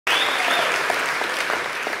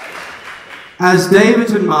As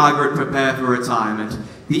David and Margaret prepare for retirement,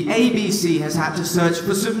 the ABC has had to search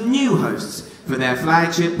for some new hosts for their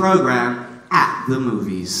flagship program, At the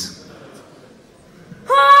Movies.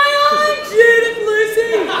 Hi, I'm Judith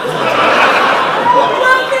Lucy.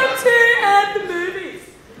 Welcome to At the Movies.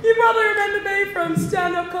 You probably remember me from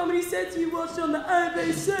stand-up comedy sets you watched on the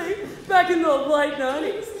ABC back in the late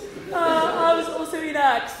 90s. I was also in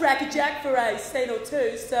Cracker Jack for a scene or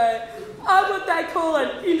two, so I'm what they call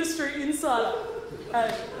an industry insider.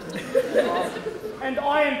 And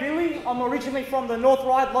I am Billy. I'm originally from the North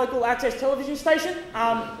Ryde local access television station,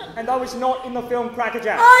 and I was not in the film Cracker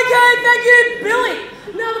Jack. Okay, thank you, Billy.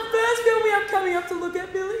 Now, the first film we have coming up to look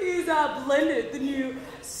at, Billy, is Blended, the new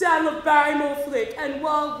Sandler Barrymore flick. And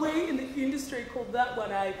while we in the industry call that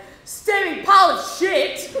one a steaming pile of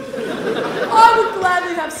shit, I would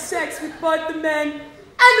gladly have sex with both the men and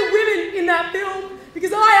the women in that film,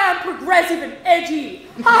 because I am progressive and edgy.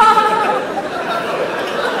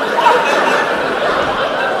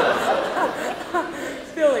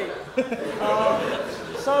 Billy.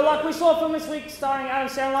 So, like, we saw a film this week starring Adam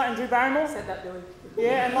Sandler and Drew Barrymore. Said that, Billy.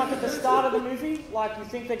 Yeah, and like at the start of the movie, like you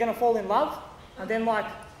think they're gonna fall in love, and then like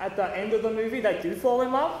at the end of the movie they do fall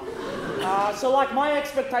in love. So like my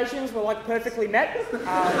expectations were like perfectly met.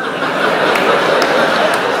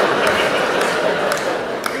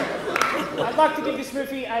 I'd like to give this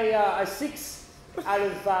movie a 6 out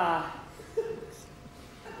of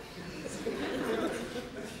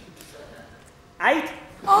 8.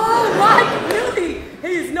 Oh, right, Billy! He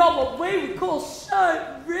is not what we would call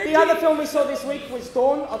show ready. The other film we saw this week was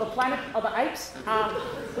Dawn of the Planet of the Apes,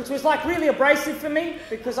 which was like really abrasive for me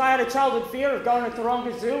because I had a childhood fear of going to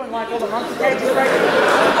Taronga Zoo and like all the monkey cages breaking.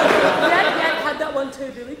 Yeah, had that one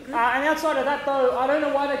too, Billy. And outside of that though, I don't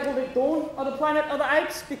know why they called it Dawn of the Planet of the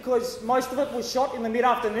Apes because most of it was shot in the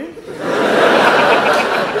mid-afternoon.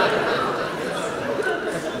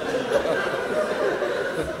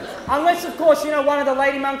 Unless, of course, you know, one of the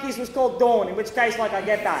lady monkeys was called Dawn, in which case, like, I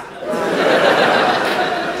get that.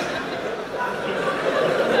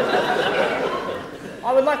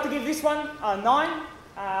 I would like to give this one a 9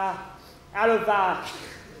 out of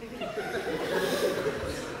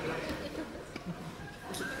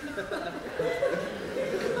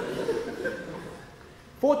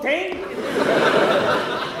 14.